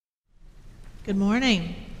Good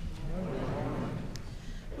morning.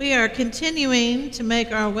 We are continuing to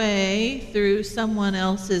make our way through someone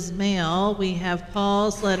else's mail. We have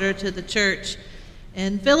Paul's letter to the church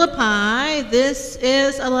in Philippi. This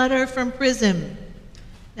is a letter from prison.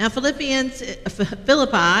 Now, Philippi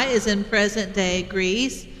is in present-day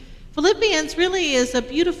Greece. Philippians really is a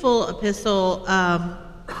beautiful epistle,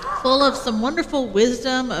 full of some wonderful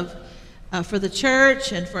wisdom for the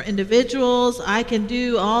church and for individuals. I can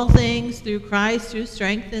do all things through Christ who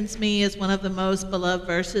strengthens me is one of the most beloved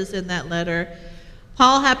verses in that letter.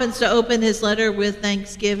 Paul happens to open his letter with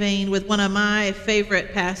thanksgiving, with one of my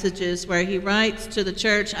favorite passages where he writes to the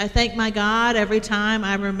church, "I thank my God every time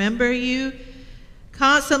I remember you,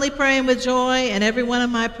 constantly praying with joy in every one of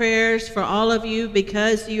my prayers for all of you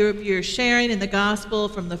because you're sharing in the gospel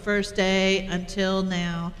from the first day until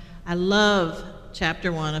now." I love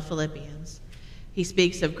chapter 1 of Philippians. He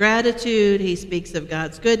speaks of gratitude. He speaks of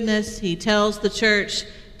God's goodness. He tells the church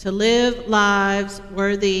to live lives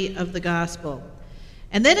worthy of the gospel.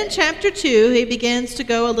 And then in chapter 2, he begins to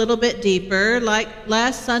go a little bit deeper, like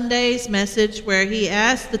last Sunday's message where he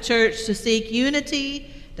asked the church to seek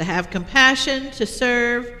unity, to have compassion, to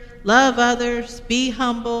serve, love others, be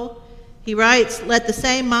humble. He writes, "Let the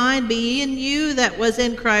same mind be in you that was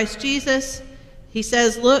in Christ Jesus." He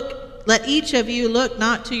says, "Let each of you look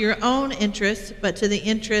not to your own interests, but to the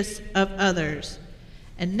interests of others."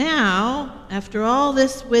 And now, after all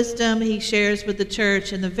this wisdom he shares with the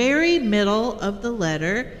church, in the very middle of the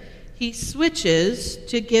letter, he switches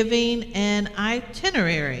to giving an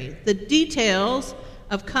itinerary, the details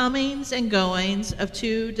of comings and goings of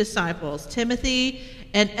two disciples, Timothy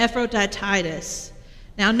and Epaphroditus.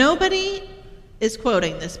 Now, nobody is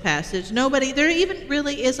quoting this passage. There even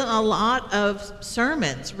really isn't a lot of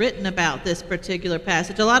sermons written about this particular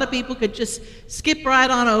passage. A lot of people could just skip right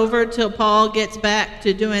on over till Paul gets back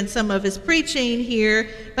to doing some of his preaching here.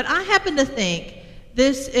 But I happen to think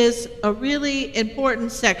this is a really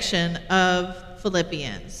important section of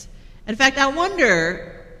Philippians. In fact, I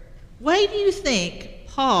wonder, why do you think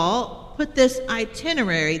Paul put this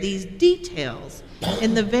itinerary, these details,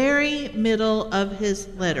 in the very middle of his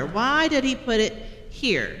letter? Why did he put it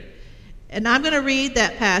here? And I'm going to read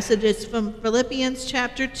that passage. It's from Philippians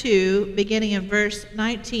chapter 2, beginning in verse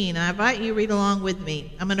 19. I invite you to read along with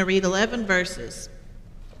me. I'm going to read 11 verses.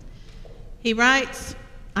 He writes,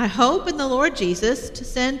 "I hope in the Lord Jesus to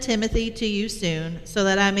send Timothy to you soon, so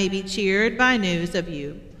that I may be cheered by news of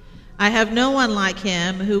you. I have no one like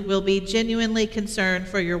him who will be genuinely concerned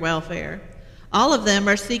for your welfare. All of them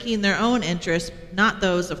are seeking their own interests, not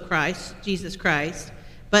those of Christ, Jesus Christ.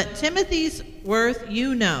 But Timothy's worth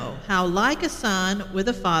you know, how like a son with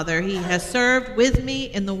a father he has served with me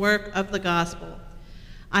in the work of the gospel.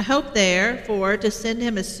 I hope therefore to send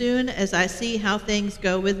him as soon as I see how things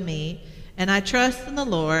go with me, and I trust in the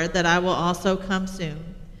Lord that I will also come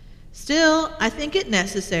soon. Still, I think it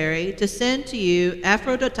necessary to send to you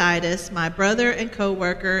Epaphroditus, my brother and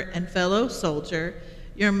co-worker and fellow soldier,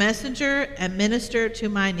 your messenger and minister to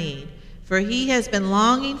my need, for he has been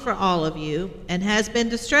longing for all of you and has been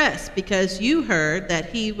distressed because you heard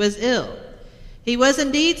that he was ill. He was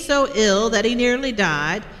indeed so ill that he nearly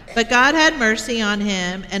died, but God had mercy on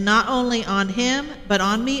him, and not only on him, but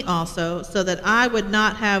on me also, so that I would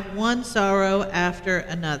not have one sorrow after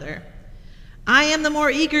another. I am the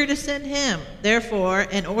more eager to send him, therefore,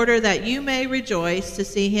 in order that you may rejoice to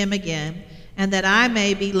see him again, and that I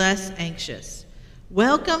may be less anxious.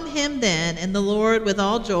 Welcome him then in the Lord with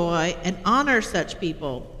all joy, and honor such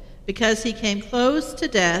people, because he came close to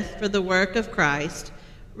death for the work of Christ,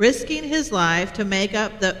 risking his life to make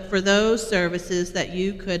up for those services that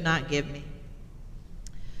you could not give me."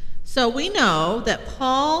 So we know that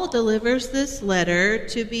Paul delivers this letter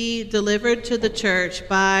to be delivered to the church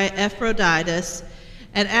by Epaphroditus,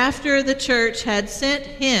 and after the church had sent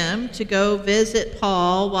him to go visit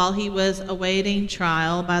Paul while he was awaiting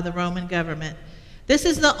trial by the Roman government. This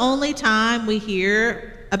is the only time we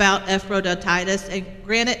hear about Epaphroditus, and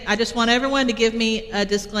granted, I just want everyone to give me a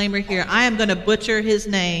disclaimer here. I am going to butcher his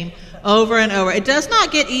name over and over. It does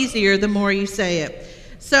not get easier the more you say it.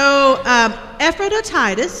 So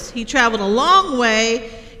Epaphroditus, he traveled a long way.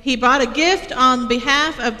 He brought a gift on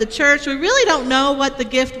behalf of the church. We really don't know what the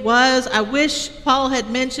gift was. I wish Paul had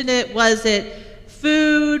mentioned it. Was it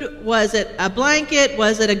food? Was it a blanket?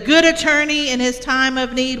 Was it a good attorney in his time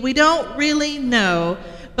of need? We don't really know.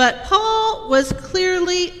 But Paul was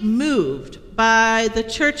clearly moved by the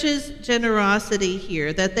church's generosity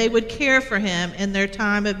here, that they would care for him in their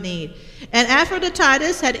time of need. And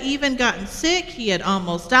Epaphroditus had even gotten sick. He had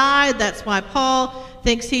almost died. That's why Paul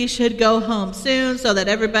thinks he should go home soon so that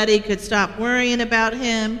everybody could stop worrying about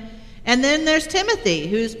him. And then there's Timothy,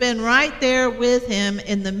 who's been right there with him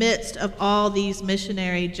in the midst of all these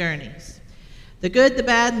missionary journeys. The good, the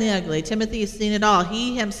bad, and the ugly. Timothy has seen it all.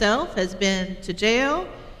 He himself has been to jail.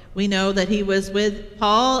 We know that he was with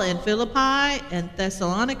Paul in Philippi and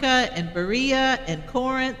Thessalonica and Berea and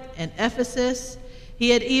Corinth and Ephesus. He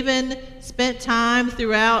had even spent time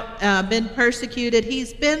throughout, been persecuted.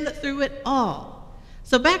 He's been through it all.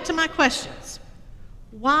 So back to my questions.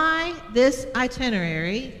 Why this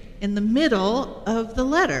itinerary in the middle of the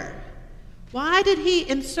letter? Why did he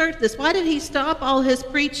insert this? Why did he stop all his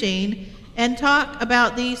preaching and talk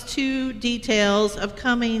about these two details of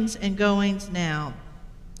comings and goings now?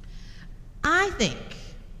 I think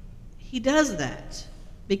he does that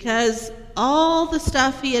because all the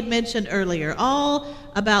stuff he had mentioned earlier, all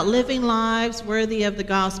about living lives worthy of the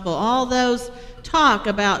gospel, all those talk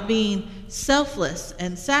about being selfless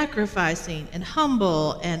and sacrificing and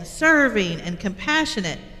humble and serving and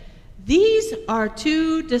compassionate, these are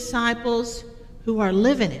two disciples who are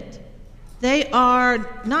living it. They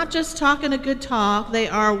are not just talking a good talk, they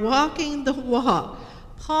are walking the walk.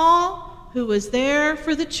 Paul, who was there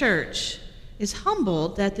for the church, is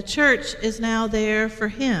humbled that the church is now there for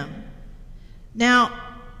him. Now,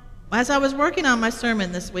 as I was working on my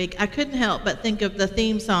sermon this week, I couldn't help but think of the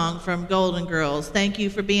theme song from Golden Girls, Thank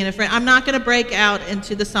You for Being a Friend. I'm not going to break out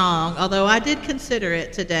into the song, although I did consider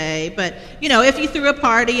it today. But, you know, if you threw a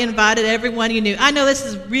party, invited everyone you knew. I know this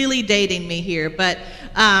is really dating me here, but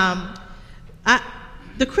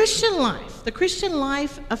the Christian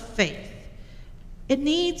life of faith, it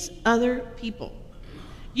needs other people.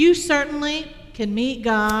 You certainly can meet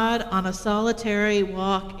God on a solitary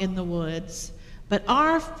walk in the woods, but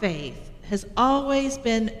our faith has always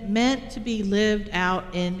been meant to be lived out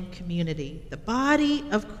in community, the body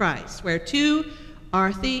of Christ, where two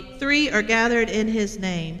or three are gathered in his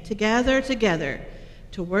name, to gather together,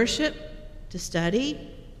 to worship, to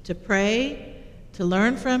study, to pray, to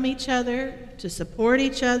learn from each other, to support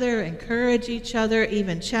each other, encourage each other,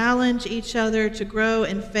 even challenge each other to grow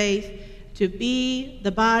in faith, to be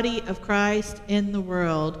the body of Christ in the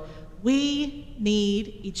world. We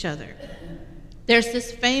need each other. There's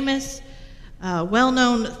this famous,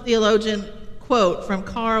 well-known theologian quote from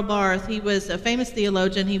Karl Barth. He was a famous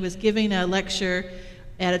theologian. He was giving a lecture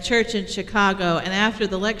at a church in Chicago, and after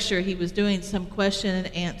the lecture, he was doing some question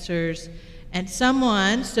and answers, and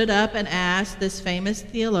someone stood up and asked this famous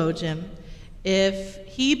theologian if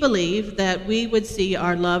he believed that we would see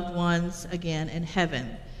our loved ones again in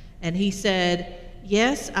heaven. And he said,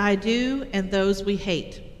 "Yes, I do, and those we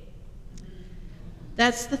hate."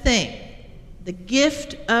 That's the thing. The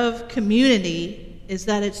gift of community is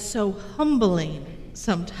that it's so humbling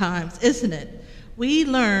sometimes, isn't it? We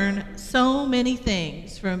learn so many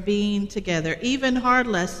things from being together, even hard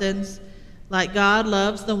lessons like God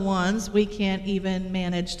loves the ones we can't even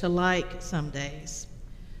manage to like some days.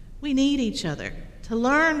 We need each other, to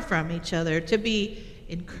learn from each other, to be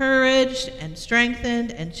encouraged and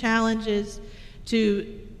strengthened and challenges,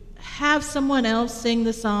 to have someone else sing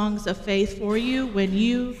the songs of faith for you when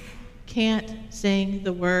you can't sing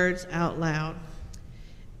the words out loud.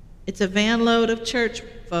 It's a van load of church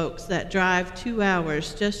folks that drive 2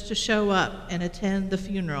 hours just to show up and attend the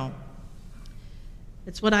funeral.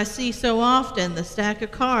 It's what I see so often, the stack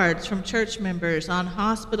of cards from church members on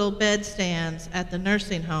hospital bed stands at the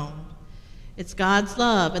nursing home. It's God's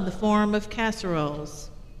love in the form of casseroles.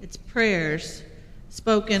 It's prayers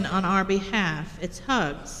spoken on our behalf. It's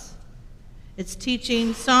hugs. It's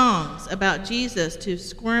teaching songs about Jesus to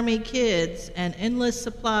squirmy kids and endless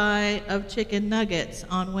supply of chicken nuggets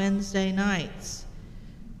on Wednesday nights.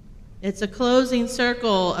 It's a closing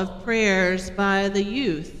circle of prayers by the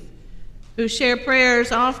youth who share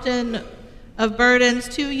prayers often of burdens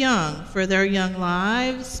too young for their young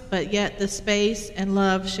lives, but yet the space and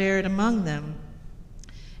love shared among them.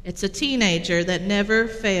 It's a teenager that never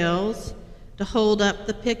fails to hold up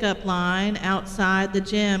the pickup line outside the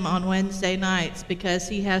gym on Wednesday nights because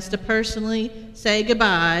he has to personally say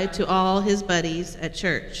goodbye to all his buddies at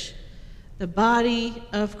church. The body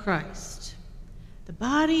of Christ. The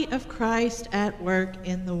body of Christ at work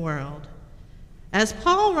in the world. As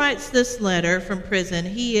Paul writes this letter from prison,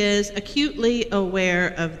 he is acutely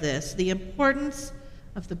aware of this, the importance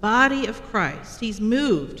of the body of Christ. He's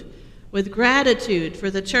moved with gratitude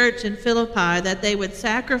for the church in Philippi that they would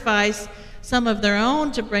sacrifice some of their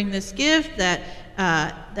own to bring this gift here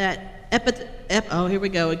we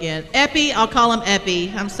go again. Epi, I'll call him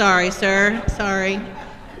Epi. I'm sorry, sir. Sorry.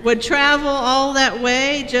 Would travel all that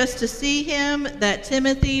way just to see him, that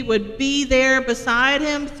Timothy would be there beside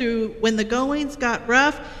him through when the goings got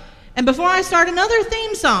rough. And before I start another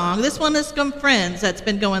theme song, this one is from Friends that's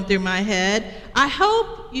been going through my head. I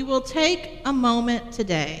hope you will take a moment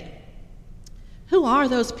today. Who are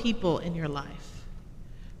those people in your life?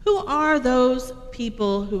 Who are those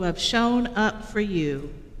people who have shown up for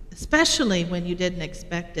you, especially when you didn't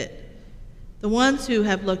expect it? The ones who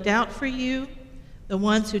have looked out for you, the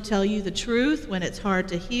ones who tell you the truth when it's hard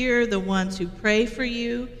to hear, the ones who pray for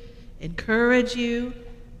you, encourage you,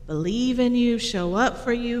 believe in you, show up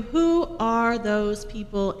for you. Who are those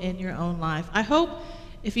people in your own life? I hope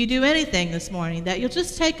if you do anything this morning that you'll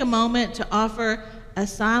just take a moment to offer a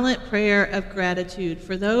silent prayer of gratitude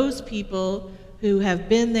for those people who have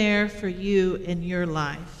been there for you in your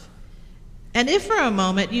life. And if for a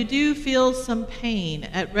moment you do feel some pain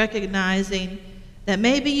at recognizing that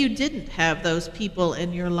maybe you didn't have those people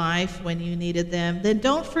in your life when you needed them, then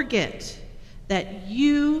don't forget that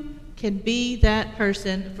you can be that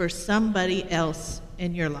person for somebody else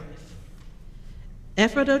in your life.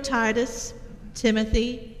 Epaphroditus,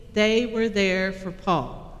 Timothy, they were there for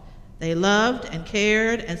Paul. They loved and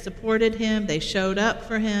cared and supported him. They showed up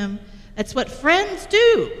for him. That's what friends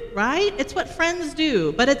do, right? It's what friends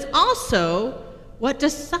do. But it's also what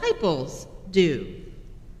disciples do.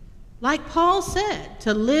 Like Paul said,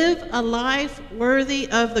 to live a life worthy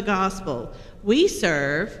of the gospel, we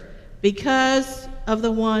serve because of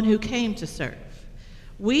the one who came to serve.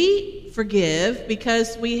 We forgive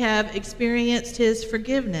because we have experienced his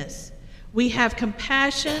forgiveness. We have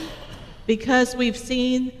compassion because we've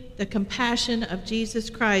seen the compassion of Jesus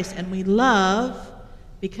Christ, and we love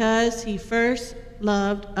because he first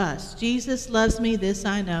loved us. Jesus loves me, this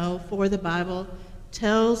I know, for the Bible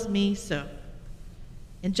tells me so.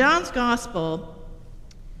 In John's Gospel,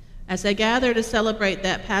 as they gather to celebrate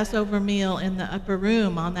that Passover meal in the upper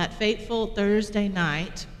room on that fateful Thursday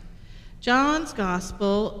night, John's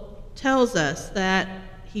Gospel tells us that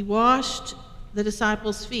he washed the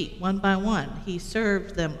disciples' feet one by one. He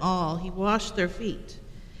served them all. He washed their feet.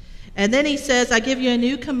 And then he says, I give you a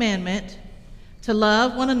new commandment, to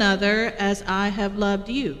love one another as I have loved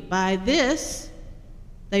you. By this,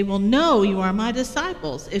 they will know you are my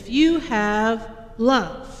disciples, if you have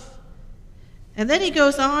love. And then he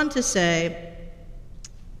goes on to say,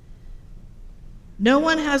 no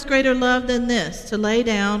one has greater love than this, to lay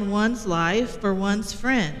down one's life for one's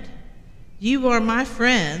friend. You are my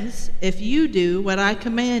friends if you do what I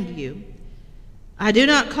command you. I do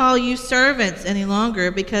not call you servants any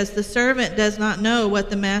longer, because the servant does not know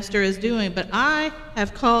what the master is doing, but I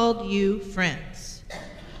have called you friends.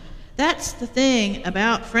 That's the thing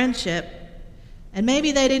about friendship. And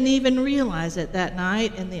maybe they didn't even realize it that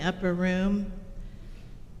night in the upper room,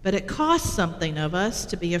 but it costs something of us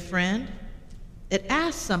to be a friend. It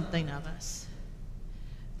asks something of us.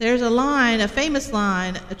 There's a line, a famous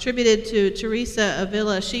line, attributed to Teresa of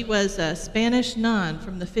Avila. She was a Spanish nun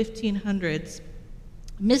from the 1500s,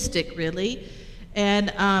 mystic really. And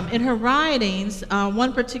in her writings,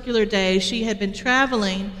 one particular day, she had been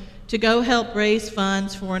traveling to go help raise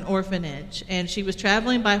funds for an orphanage. And she was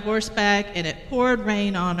traveling by horseback, and it poured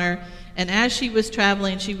rain on her. And as she was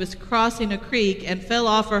traveling, she was crossing a creek and fell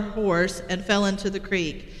off her horse and fell into the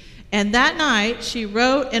creek. And that night, she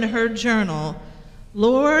wrote in her journal,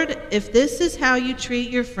 Lord, if this is how you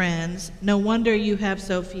treat your friends, no wonder you have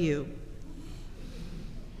so few.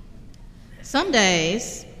 Some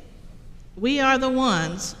days, we are the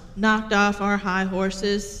ones knocked off our high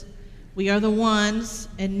horses. We are the ones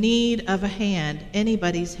in need of a hand,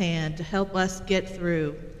 anybody's hand, to help us get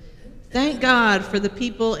through. Thank God for the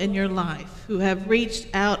people in your life who have reached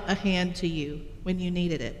out a hand to you when you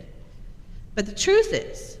needed it. But the truth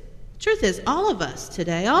is, all of us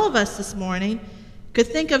today, all of us this morning, could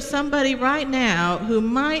think of somebody right now who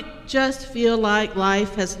might just feel like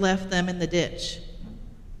life has left them in the ditch.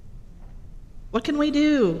 What can we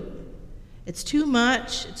do? It's too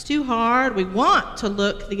much. It's too hard. We want to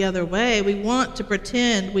look the other way. We want to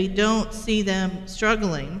pretend we don't see them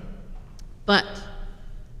struggling. But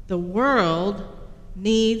the world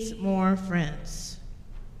needs more friends.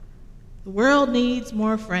 The world needs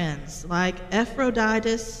more friends like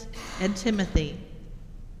Epaphroditus and Timothy.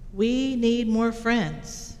 We need more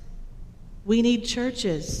friends. We need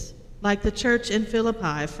churches like the church in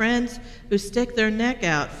Philippi, friends who stick their neck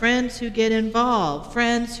out, friends who get involved,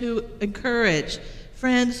 friends who encourage,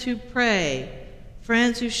 friends who pray,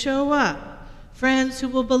 friends who show up, friends who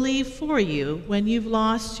will believe for you when you've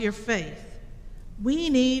lost your faith. We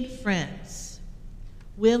need friends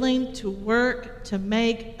willing to work to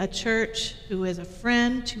make a church who is a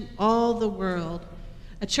friend to all the world,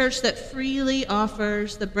 a church that freely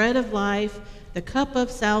offers the bread of life, the cup of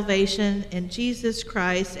salvation in Jesus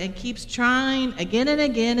Christ, and keeps trying again and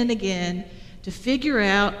again and again to figure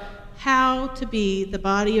out how to be the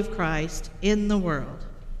body of Christ in the world.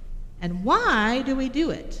 And why do we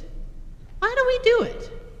do it? Why do we do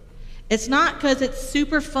it? It's not because it's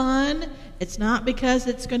super fun. It's not because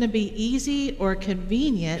it's going to be easy or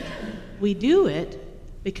convenient. We do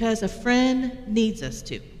it because a friend needs us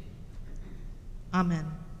to. Amen.